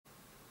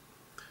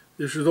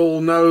You should all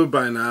know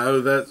by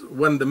now that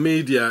when the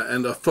media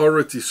and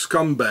authority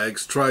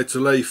scumbags try to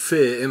lay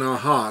fear in our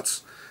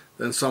hearts,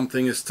 then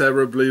something is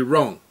terribly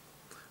wrong.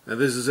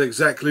 And this is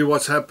exactly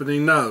what's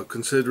happening now,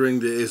 considering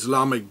the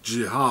Islamic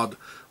jihad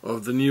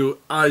of the new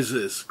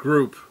ISIS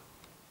group.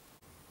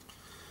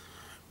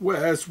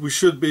 Whereas we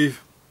should be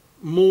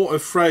more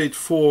afraid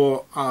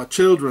for our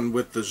children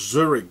with the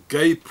Zurich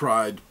Gay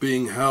Pride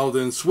being held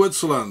in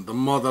Switzerland, the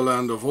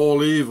motherland of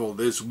all evil,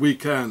 this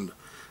weekend,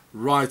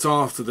 right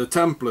after the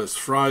Templars,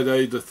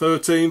 Friday the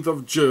 13th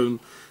of June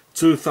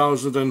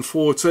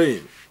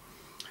 2014.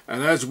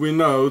 And as we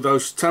know,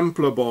 those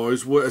Templar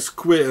boys were as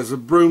queer as a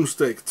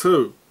broomstick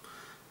too.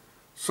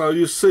 So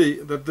you see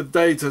that the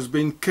date has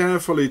been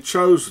carefully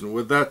chosen,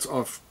 with that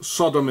of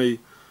sodomy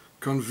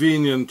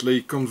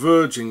conveniently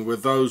converging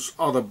with those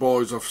other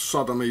boys of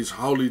sodomy's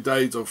holy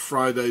date of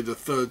Friday the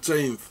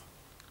 13th.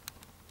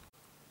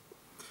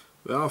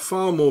 There are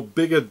far more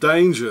bigger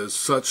dangers,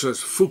 such as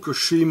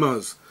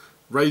Fukushima's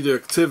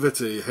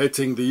radioactivity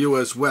hitting the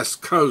US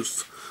West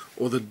Coast,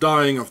 or the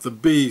dying of the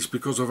bees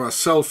because of our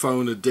cell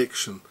phone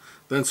addiction,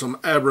 than some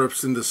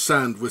Arabs in the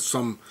sand with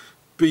some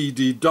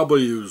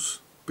PDWs.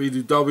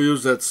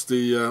 PDWs, that's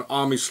the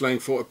army slang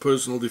for a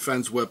personal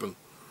defense weapon,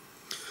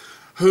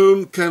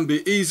 whom can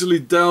be easily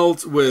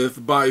dealt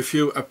with by a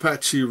few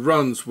Apache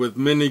runs with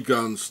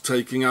miniguns,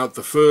 taking out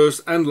the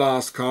first and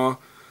last car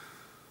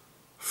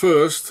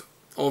first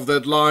of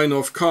that line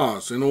of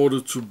cars in order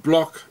to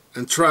block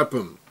and trap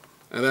them,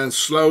 and then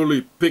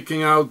slowly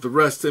picking out the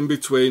rest in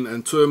between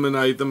and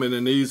terminate them in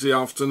an easy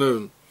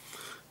afternoon.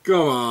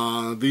 Come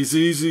on, these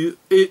easy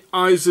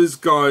ISIS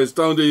guys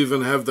don't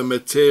even have the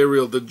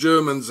material the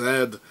Germans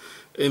had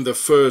in the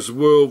First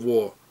World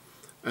War,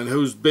 and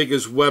whose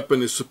biggest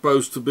weapon is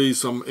supposed to be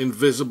some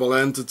invisible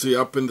entity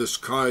up in the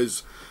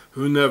skies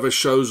who never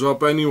shows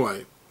up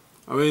anyway.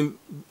 I mean,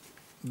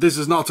 this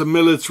is not a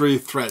military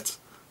threat,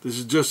 this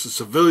is just a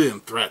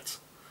civilian threat.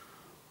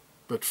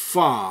 But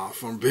far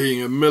from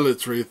being a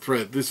military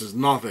threat, this is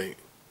nothing.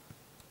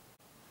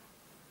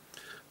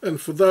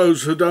 And for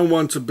those who don't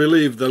want to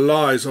believe the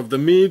lies of the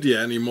media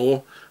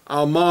anymore,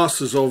 our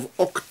masters of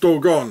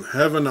Octagon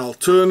have an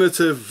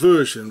alternative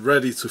version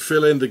ready to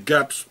fill in the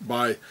gaps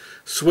by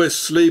Swiss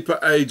sleeper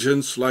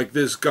agents like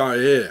this guy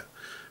here,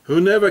 who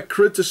never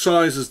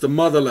criticizes the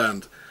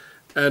motherland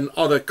and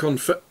other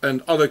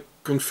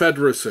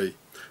confederacy,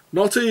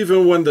 not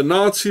even when the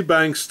Nazi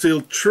banks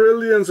steal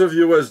trillions of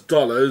US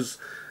dollars,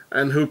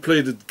 and who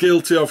pleaded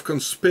guilty of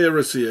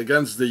conspiracy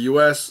against the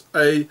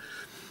USA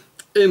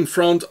in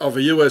front of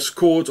a US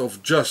court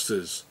of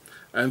justice.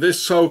 And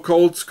this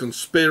so-called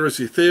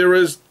conspiracy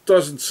theorist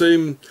doesn't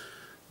seem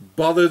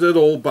bothered at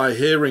all by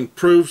hearing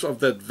proofs of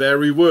that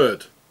very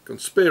word,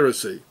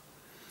 conspiracy.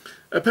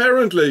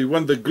 Apparently,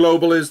 when the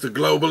globalists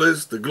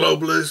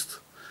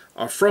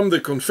are from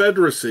the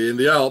Confederacy in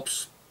the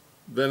Alps,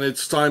 then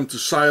it's time to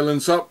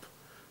silence up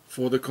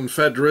for the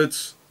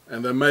Confederates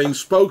and their main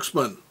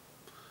spokesman.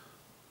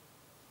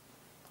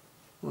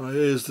 Well,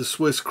 here's the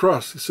Swiss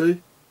cross, you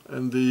see,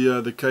 and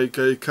the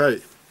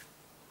KKK.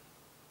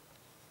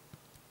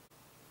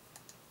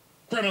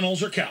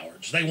 Criminals are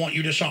cowards. They want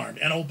you disarmed.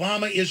 And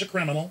Obama is a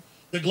criminal.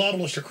 The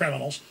globalists are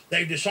criminals.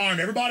 They've disarmed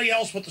everybody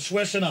else but the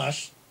Swiss and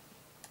us.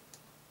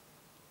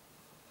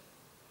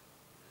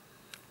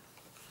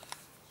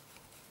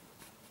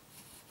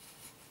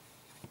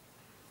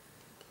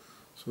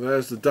 So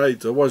there's the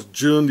date. It was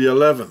June the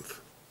 11th,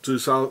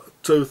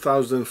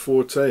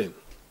 2014.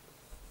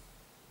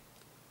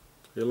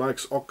 He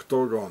likes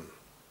Octagon.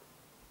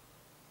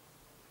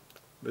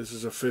 This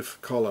is a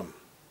fifth column.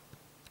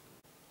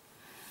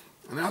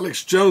 And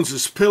Alex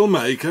Jones's pill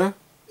maker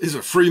is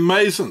a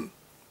Freemason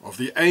of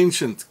the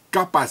ancient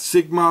Kappa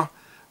Sigma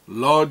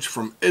lodge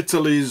from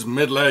Italy's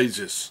Middle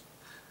Ages,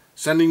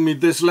 sending me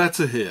this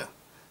letter here,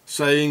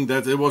 saying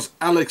that it was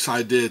Alex's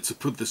idea to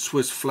put the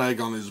Swiss flag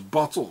on his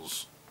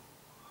bottles.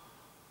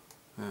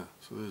 Yeah,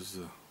 so this is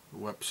the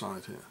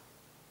website here.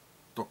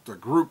 Dr.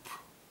 Group.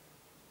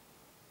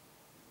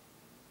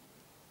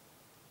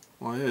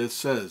 Well, here it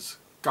says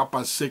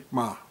Kappa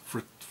Sigma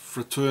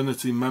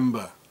fraternity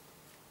member.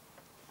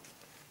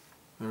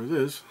 There it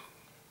is.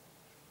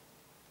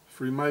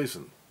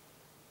 Freemason.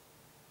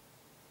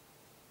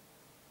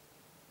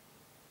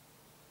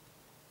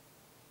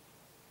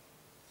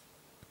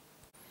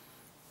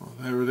 Well,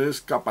 there it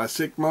is. Kappa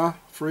Sigma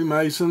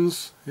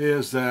Freemasons.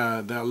 Here's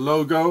their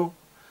logo.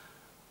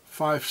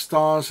 5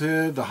 stars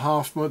here. The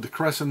half moon, the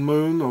crescent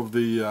moon of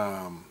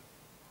the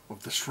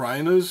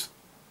Shriners.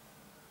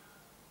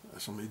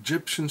 Some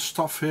Egyptian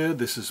stuff here.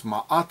 This is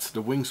Ma'at,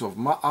 the wings of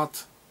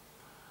Ma'at.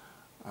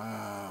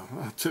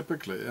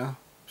 Typically, yeah.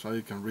 So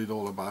you can read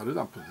all about it.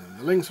 I'll put in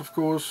the links, of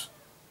course.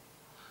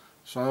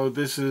 So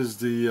this is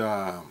the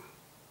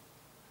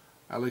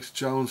Alex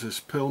Jones's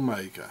pill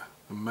maker,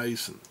 a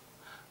Mason.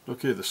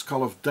 Look here, the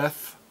skull of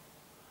death,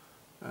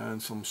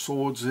 and some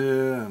swords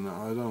here, and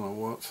I don't know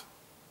what.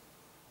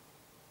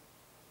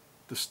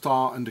 The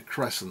star and the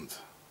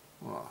crescent.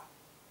 Wow.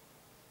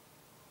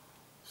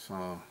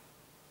 So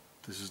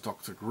this is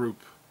Dr.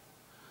 Group,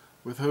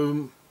 with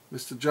whom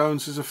Mr.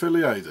 Jones is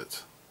affiliated?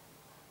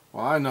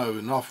 Well, I know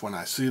enough when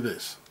I see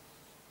this.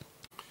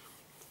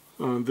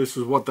 And this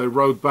is what they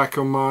wrote back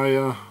on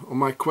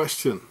my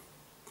question.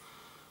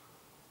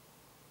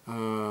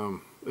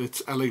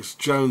 It's Alex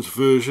Jones'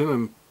 version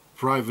and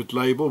private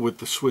label with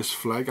the Swiss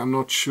flag. I'm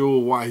not sure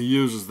why he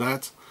uses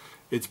that.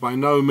 It's by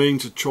no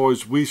means a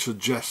choice we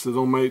suggested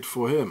or made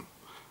for him.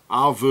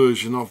 Our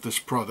version of this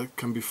product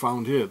can be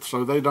found here,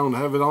 so they don't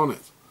have it on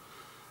it.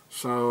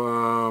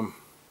 So,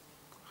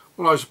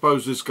 well, I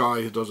suppose this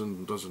guy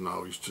doesn't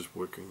know. He's just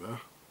working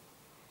there.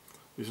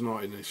 He's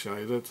not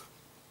initiated.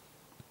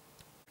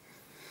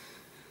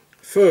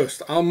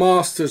 First, our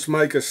masters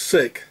make us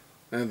sick,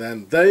 and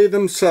then they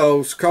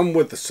themselves come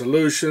with the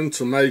solution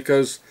to make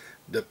us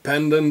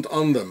dependent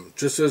on them,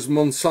 just as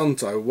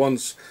Monsanto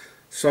wants,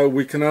 so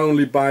we can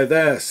only buy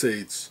their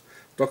seeds.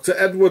 Dr.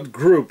 Edward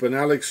Group and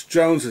Alex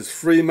Jones's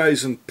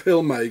Freemason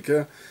pill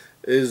maker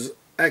is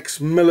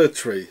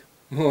ex-military.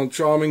 Well,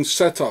 charming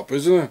setup,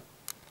 isn't it?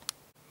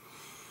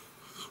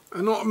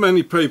 And not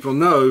many people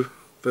know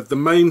that the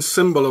main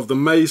symbol of the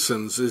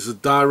Masons is a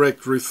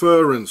direct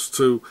reference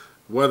to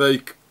where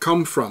they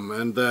come from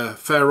and their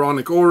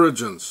pharaonic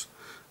origins,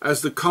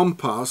 as the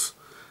compass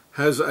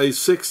has a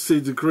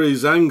 60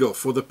 degrees angle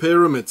for the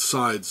pyramid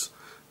sides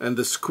and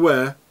the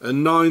square a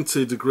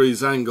 90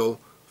 degrees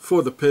angle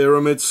for the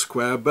pyramid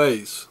square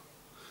base.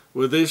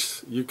 With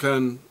this you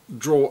can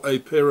draw a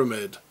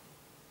pyramid.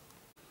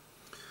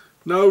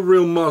 No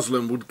real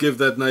Muslim would give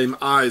that name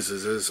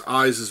Isis, as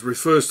Isis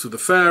refers to the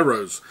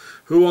pharaohs,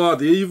 who are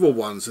the evil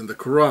ones in the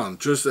Quran,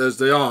 just as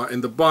they are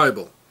in the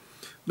Bible.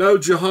 No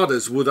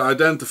jihadist would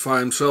identify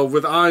himself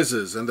with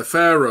Isis and the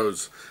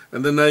pharaohs,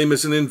 and the name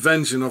is an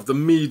invention of the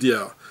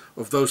media,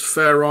 of those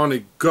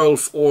pharaonic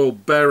Gulf oil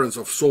barons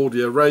of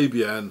Saudi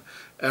Arabia and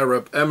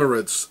Arab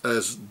Emirates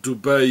as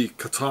Dubai,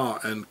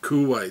 Qatar and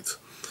Kuwait.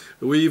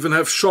 We even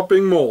have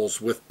shopping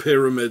malls with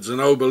pyramids and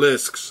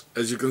obelisks,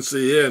 as you can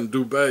see here in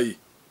Dubai.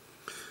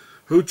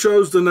 Who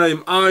chose the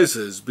name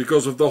Isis?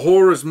 Because of the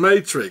HORUS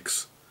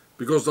matrix,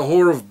 because the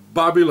whore of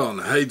Babylon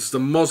hates the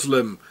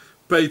Muslim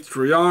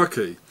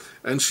Patriarchy,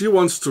 and she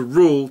wants to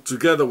rule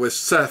together with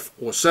Seth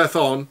or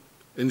Sethon.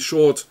 In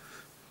short,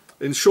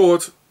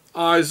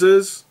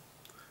 Isis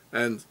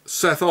and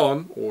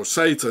Sethon or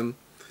Satan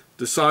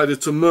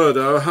decided to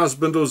murder her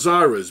husband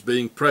Osiris,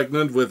 being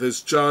pregnant with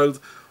his child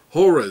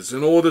Horus,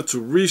 in order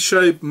to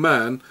reshape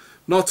man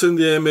not in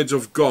the image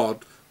of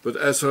God but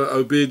as her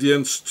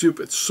obedient,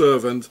 stupid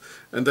servant,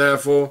 and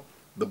therefore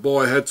the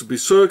boy had to be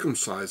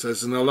circumcised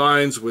as an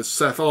alliance with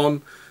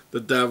Sethon, the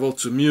devil,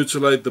 to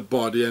mutilate the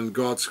body and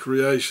God's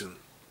creation.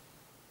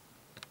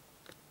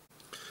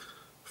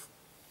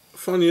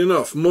 Funny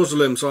enough,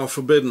 Muslims are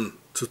forbidden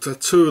to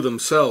tattoo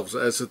themselves,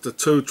 as a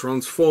tattoo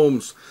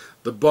transforms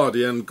the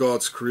body and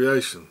God's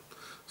creation.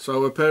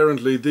 So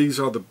apparently these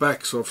are the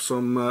backs of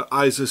some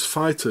ISIS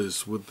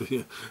fighters with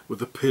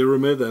the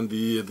pyramid and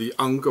the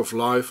Ankh of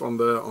life on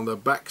their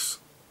backs.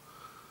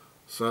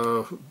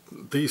 So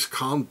these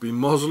can't be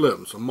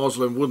Muslims. A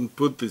Muslim wouldn't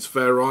put these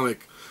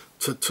pharaonic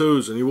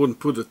tattoos, and he wouldn't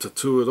put a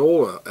tattoo at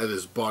all at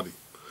his body.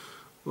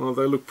 Well,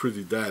 they look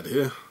pretty dead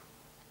here.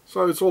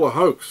 So it's all a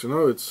hoax, you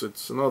know.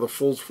 It's another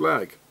false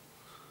flag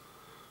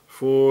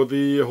for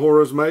the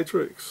HORUS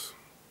matrix.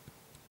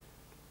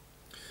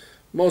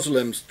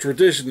 Muslims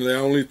traditionally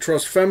only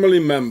trust family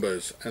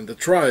members and the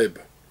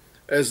tribe,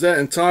 as their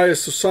entire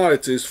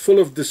society is full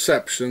of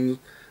deception,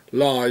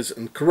 lies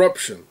and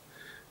corruption,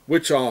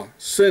 which are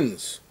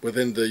sins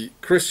within the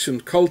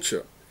Christian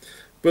culture.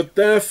 But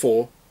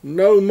therefore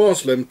no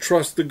Muslim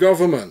trusts the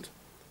government,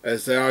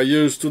 as they are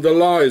used to the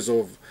lies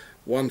of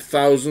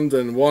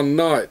 1001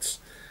 nights,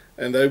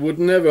 and they would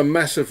never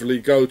massively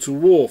go to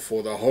war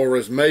for the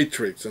HORUS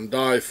matrix and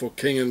die for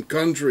king and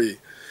country,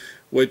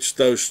 which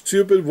those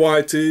stupid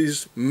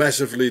whiteys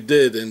massively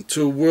did in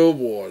 2 world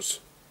wars.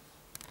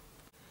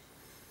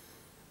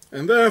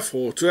 And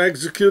therefore, to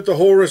execute the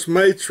HORUS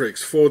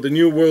matrix for the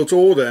New World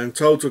Order and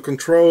total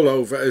control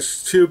over a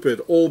stupid,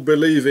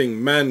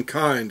 all-believing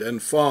mankind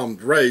and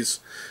farmed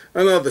race,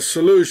 another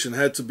solution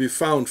had to be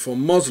found for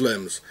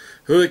Muslims,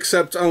 who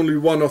accept only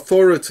one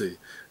authority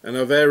and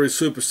are very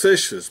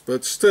superstitious,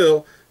 but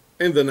still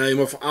in the name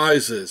of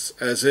ISIS,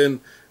 as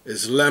in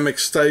Islamic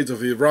State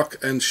of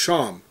Iraq and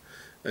Sham.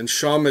 And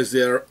Sham is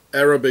the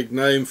Arabic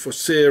name for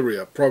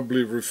Syria,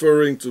 probably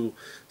referring to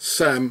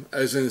Sam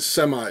as in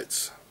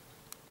Semites.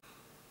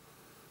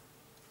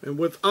 And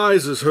with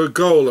ISIS, her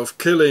goal of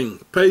killing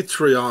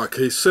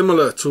patriarchy,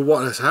 similar to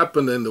what has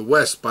happened in the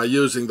West by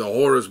using the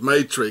HORUS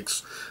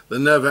matrix, the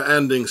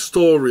never-ending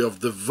story of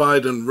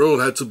divide and rule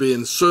had to be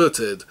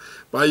inserted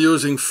by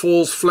using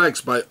false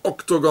flags by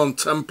Octagon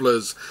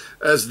Templars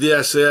as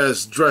the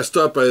SAS, dressed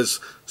up as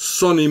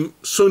Sunni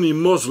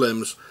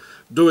Muslims,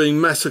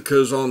 doing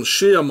massacres on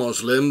Shia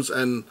Muslims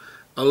and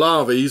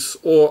Alavis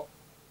or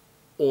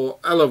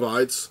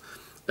Alavites,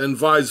 and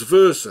vice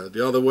versa,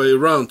 the other way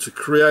around, to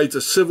create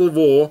a civil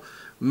war,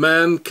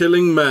 man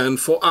killing man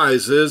for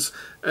ISIS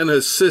and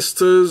his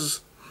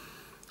sisters,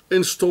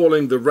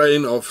 installing the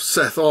reign of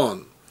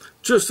Sethon.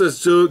 just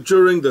as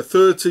during the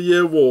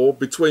 30-year war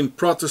between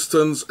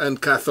Protestants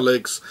and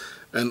Catholics,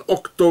 and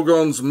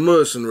Octagon's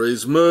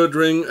mercenaries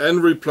murdering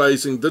and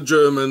replacing the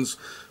Germans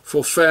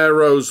for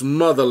Pharaoh's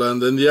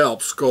motherland in the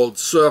Alps called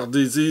Sœur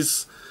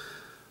d'Isis,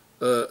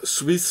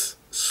 Swiss,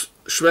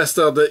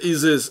 Schwester de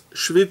Isis,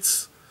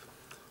 Schwyz,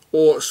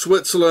 or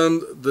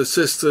Switzerland, the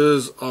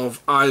Sisters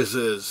of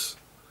Isis.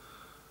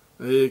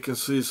 Here you can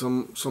see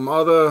some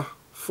other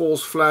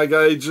false flag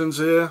agents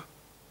here,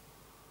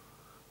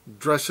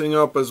 dressing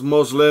up as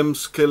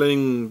Muslims,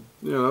 killing,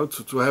 you know,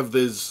 to have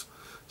this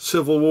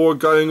civil war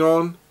going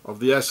on of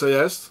the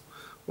SAS.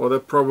 Well, they're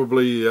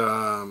probably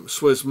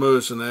Swiss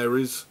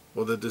mercenaries,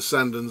 or the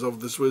descendants of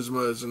the Swiss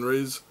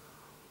mercenaries.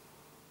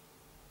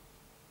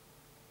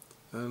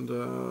 And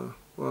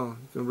well,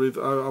 you can read.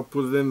 I'll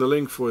put it in the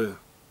link for you.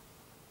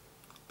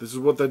 This is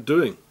what they're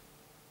doing.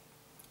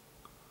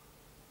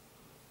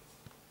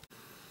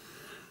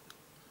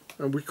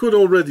 And we could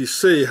already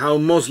see how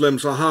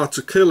Muslims are hard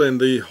to kill in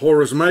the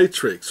HORUS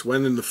matrix,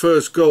 when in the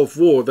first Gulf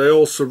War they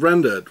all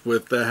surrendered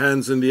with their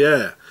hands in the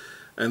air,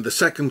 and the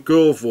second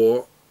Gulf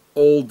War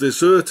all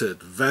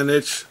deserted,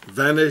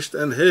 vanished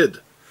and hid,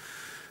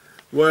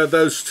 where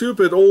those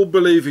stupid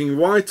all-believing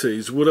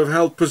whiteys would have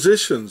held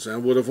positions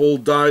and would have all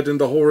died in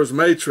the HORUS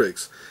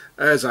matrix,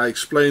 as I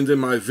explained in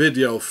my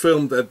video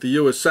filmed at the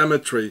US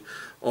cemetery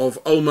of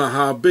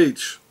Omaha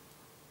Beach,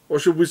 or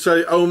should we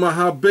say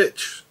Omaha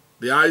Bitch,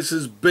 the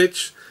ISIS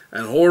bitch,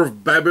 and whore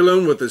of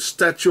Babylon, with a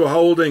statue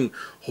holding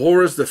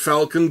Horus the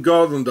falcon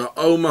god on the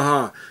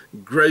Omaha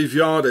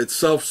graveyard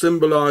itself,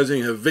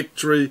 symbolizing her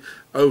victory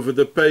over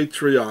the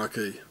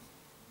Patriarchy.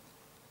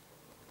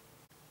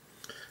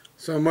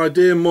 So my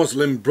dear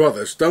Muslim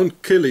brothers,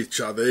 don't kill each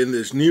other in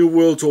this New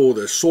World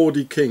Order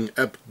Saudi King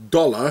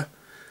Abdullah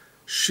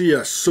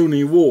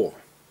Shia-Sunni war.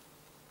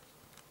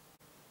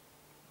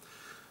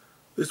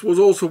 This was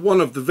also one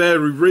of the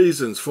very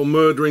reasons for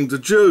murdering the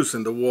Jews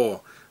in the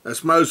war,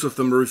 as most of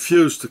them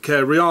refused to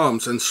carry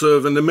arms and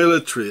serve in the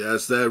military,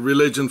 as their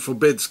religion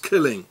forbids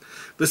killing.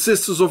 The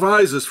Sisters of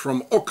Isis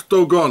from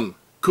Octagon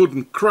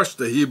couldn't crush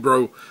the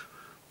Hebrew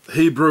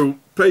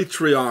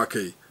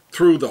Patriarchy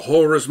through the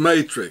HORUS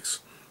matrix,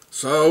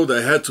 so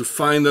they had to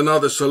find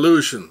another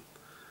solution,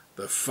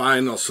 the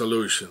final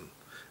solution.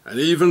 And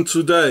even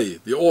today,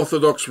 the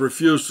Orthodox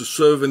refuse to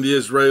serve in the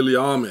Israeli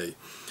army,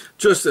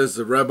 just as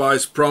the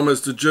rabbis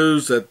promised the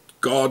Jews that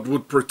God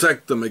would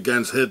protect them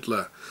against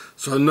Hitler.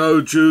 So no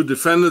Jew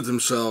defended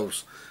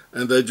themselves,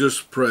 and they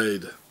just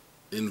prayed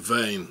in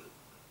vain.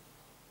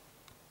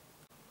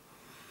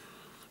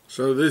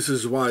 So this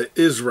is why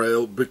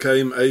Israel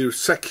became a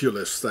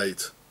secular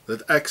state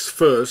that acts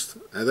first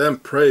and then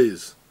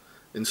prays,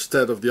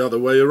 instead of the other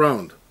way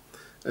around.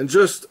 And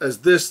just as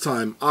this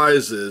time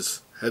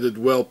ISIS had it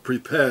well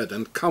prepared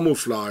and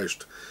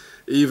camouflaged,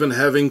 even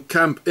having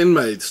camp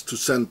inmates to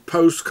send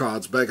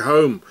postcards back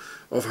home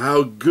of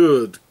how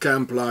good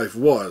camp life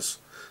was,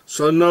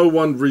 so no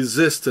one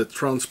resisted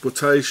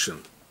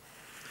transportation.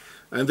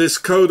 And this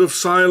code of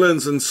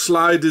silence and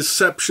sly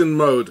deception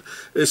mode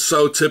is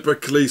so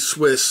typically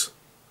Swiss,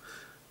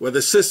 where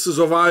the Sisters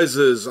of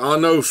Isis are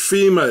no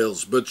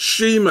females but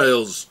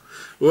she-males,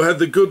 who had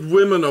the good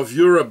women of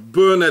Europe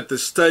burned at the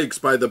stakes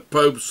by the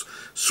Pope's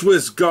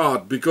Swiss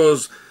guard,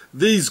 because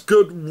these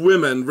good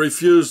women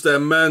refused their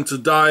men to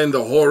die in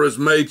the HORUS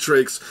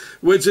matrix,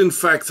 which in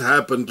fact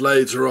happened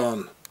later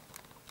on.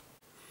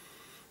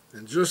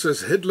 And just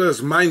as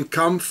Hitler's Mein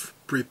Kampf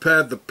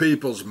prepared the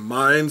people's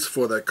minds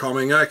for their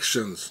coming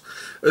actions,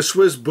 a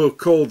Swiss book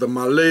called the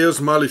Malleus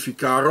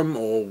Maleficarum,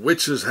 or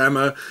Witch's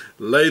Hammer,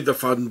 laid the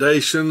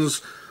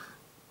foundations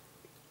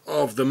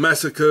of the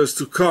massacres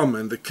to come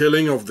and the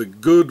killing of the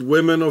good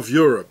women of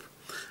Europe.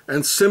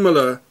 And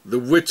similar, the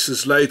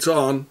witches later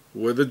on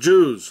were the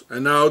Jews,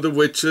 and now the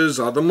witches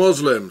are the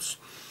Muslims.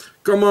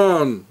 Come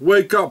on,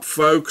 wake up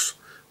folks.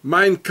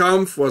 Mein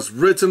Kampf was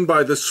written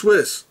by the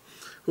Swiss,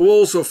 who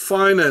also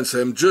finance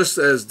him, just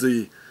as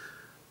the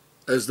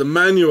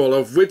manual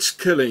of witch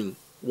killing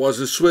was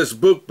a Swiss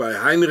book by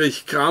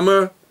Heinrich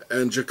Kramer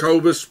and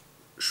Jacobus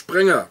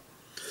Sprenger.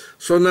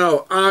 So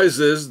now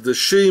ISIS, the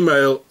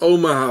she-male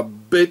Omaha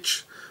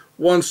bitch,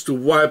 wants to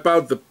wipe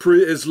out the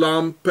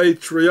pre-Islam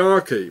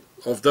patriarchy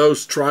of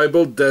those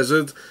tribal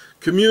desert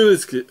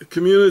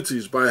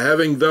communities by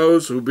having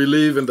those who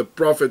believe in the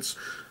Prophet's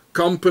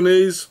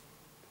companions,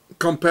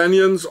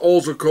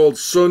 also called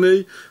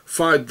Sunni,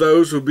 fight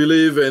those who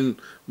believe in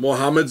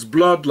Muhammad's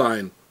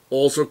bloodline,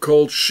 also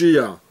called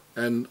Shia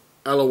and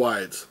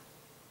Alawite.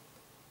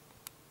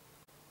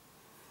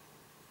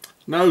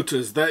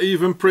 Notice that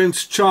even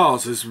Prince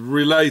Charles is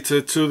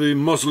related to the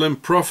Muslim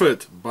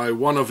Prophet by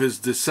one of his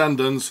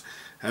descendants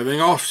having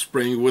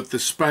offspring with the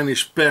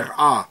Spanish Per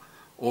A,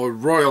 or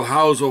royal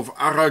house of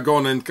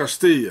Aragon and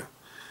Castile,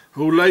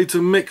 who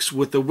later mixed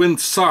with the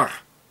Windsor,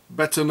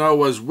 better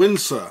known as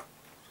Windsor.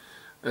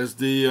 As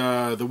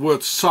the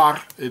word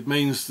Sar, it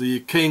means the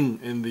king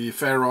in the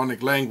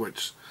pharaonic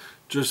language,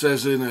 just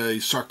as in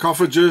a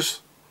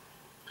sarcophagus,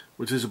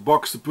 which is a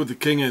box to put the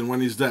king in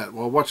when he's dead.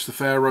 Well, watch the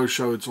Pharaoh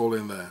show, it's all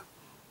in there.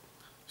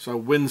 So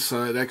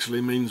Windsor, it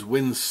actually means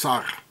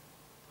Windsor,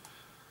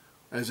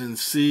 as in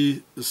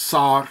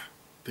Caesar,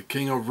 the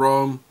King of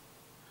Rome.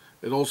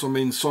 It also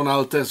means Son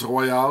Altesse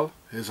Royale,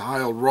 His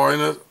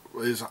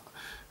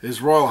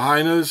Royal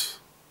Highness,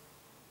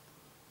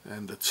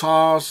 and the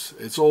Tsars.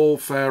 It's all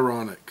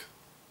pharaonic.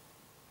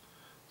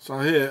 So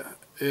here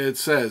it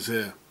says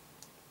here,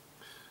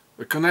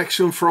 a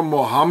connection from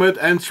Mohammed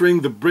entering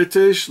the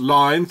British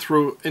line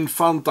through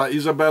Infanta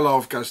Isabella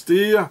of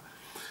Castilla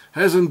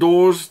has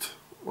endorsed,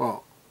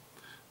 well,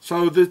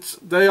 so that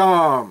they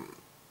are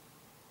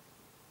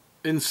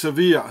in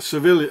Sevilla.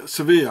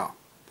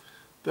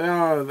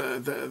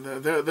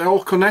 They're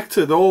all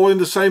connected, all in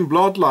the same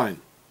bloodline.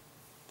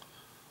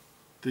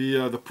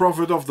 The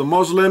prophet of the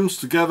Muslims,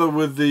 together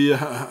with the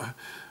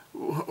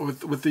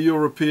with the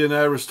European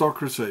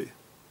aristocracy,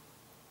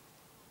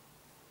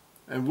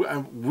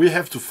 and we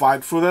have to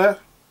fight for that.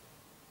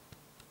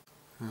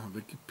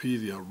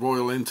 Wikipedia,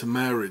 royal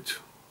intermarriage.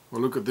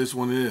 Well, look at this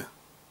one here.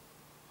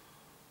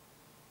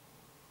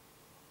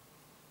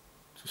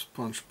 Just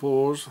punch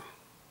pause.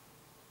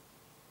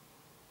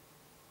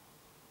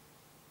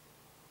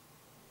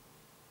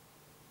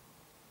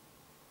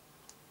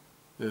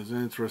 There's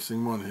an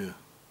interesting one here.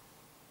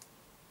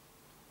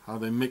 How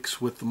they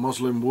mix with the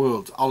Muslim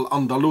world.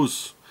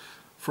 Al-Andalus.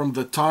 From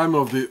the time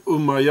of the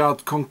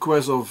Umayyad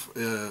conquest of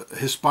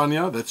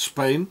Hispania, that's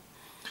Spain,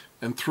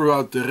 and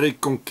throughout the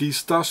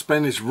Reconquista,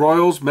 Spanish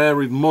royals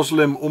married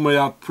Muslim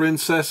Umayyad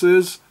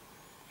princesses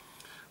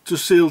to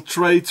seal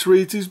trade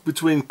treaties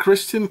between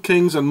Christian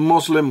kings and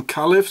Muslim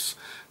caliphs.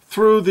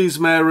 Through these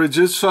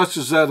marriages, such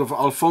as that of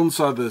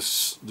Alfonso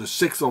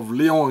VI of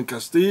Leon and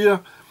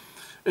Castilla,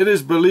 it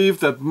is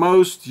believed that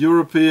most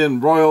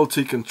European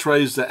royalty can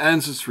trace their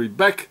ancestry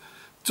back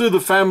to the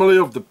family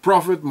of the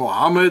Prophet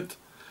Muhammad.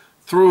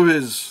 Through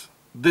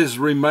this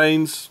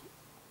remains,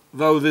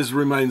 though this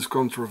remains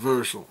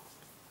controversial.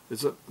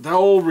 It's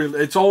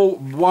all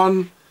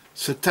one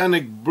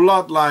satanic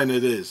bloodline.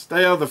 It is.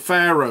 They are the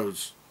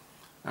pharaohs,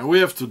 and we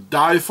have to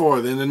die for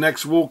it in the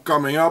next war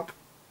coming up.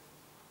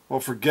 Well,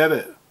 forget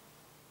it.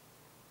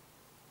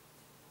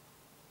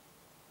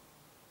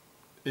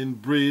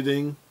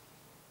 Inbreeding.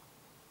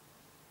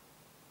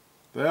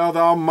 They are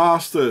our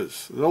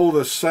masters. They're all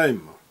the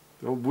same.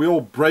 We're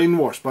all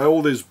brainwashed by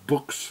all these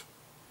books.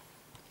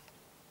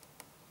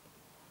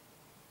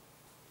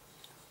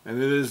 And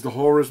it is the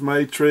Horus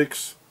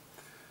Matrix,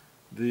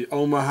 the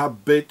Omaha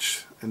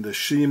Bitch, and the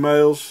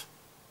Shemales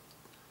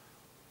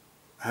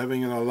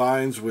having an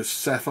alliance with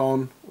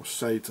Sethon or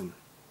Satan.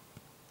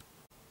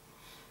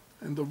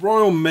 And the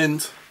Royal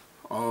Mint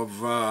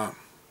of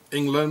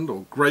England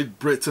or Great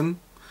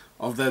Britain,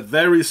 of that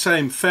very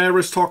same fair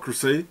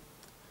aristocracy,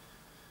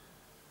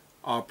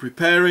 are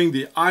preparing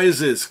the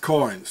ISIS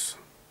coins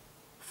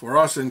for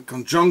us in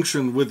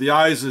conjunction with the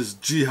ISIS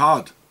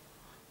jihad,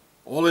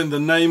 all in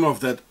the name of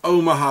that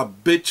Omaha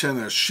bitch and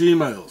her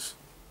Shemales.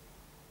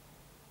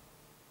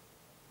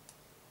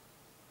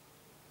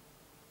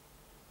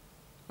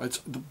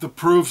 The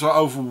proofs are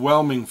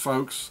overwhelming,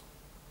 folks.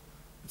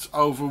 It's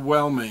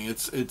overwhelming.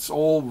 It's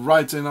all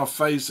right in our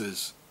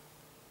faces.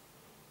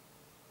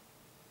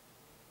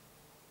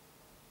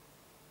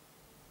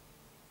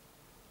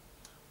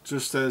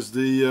 Just as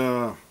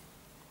the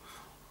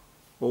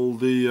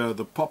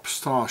pop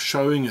stars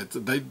showing it,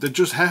 they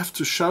just have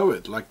to show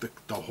it, like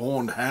the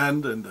horned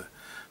hand and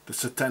the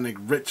satanic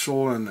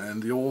ritual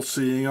and the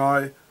all-seeing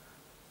eye.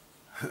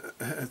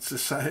 It's the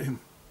same.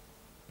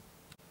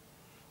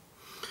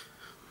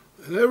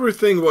 And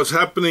everything what's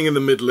happening in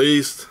the Middle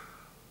East,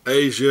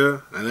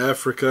 Asia and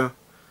Africa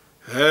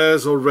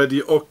has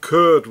already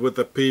occurred with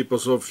the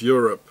peoples of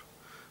Europe.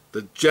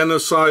 The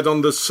genocide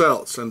on the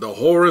Celts and the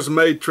Horus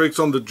Matrix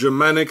on the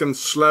Germanic and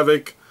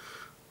Slavic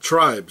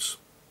tribes.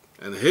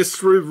 And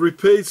history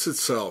repeats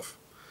itself,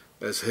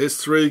 as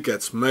history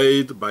gets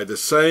made by the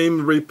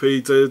same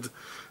repeated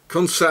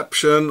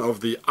conception of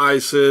the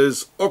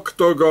ISIS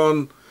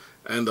octagon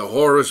and the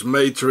Horus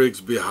Matrix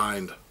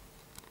behind.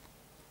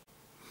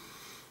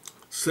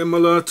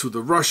 Similar to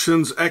the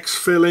Russians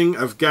exfilling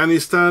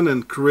Afghanistan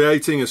and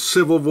creating a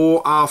civil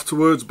war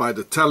afterwards by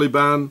the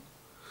Taliban.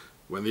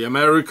 When the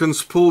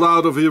Americans pulled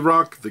out of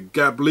Iraq, the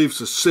gap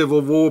leaves a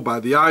civil war by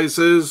the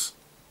ISIS.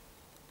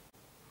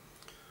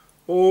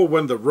 Or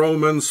when the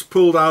Romans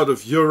pulled out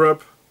of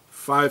Europe,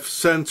 5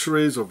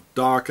 centuries of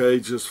dark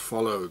ages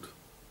followed.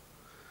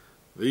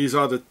 These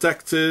are the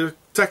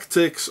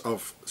tactics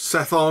of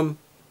Sethon,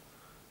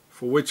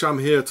 for which I'm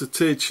here to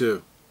teach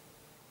you.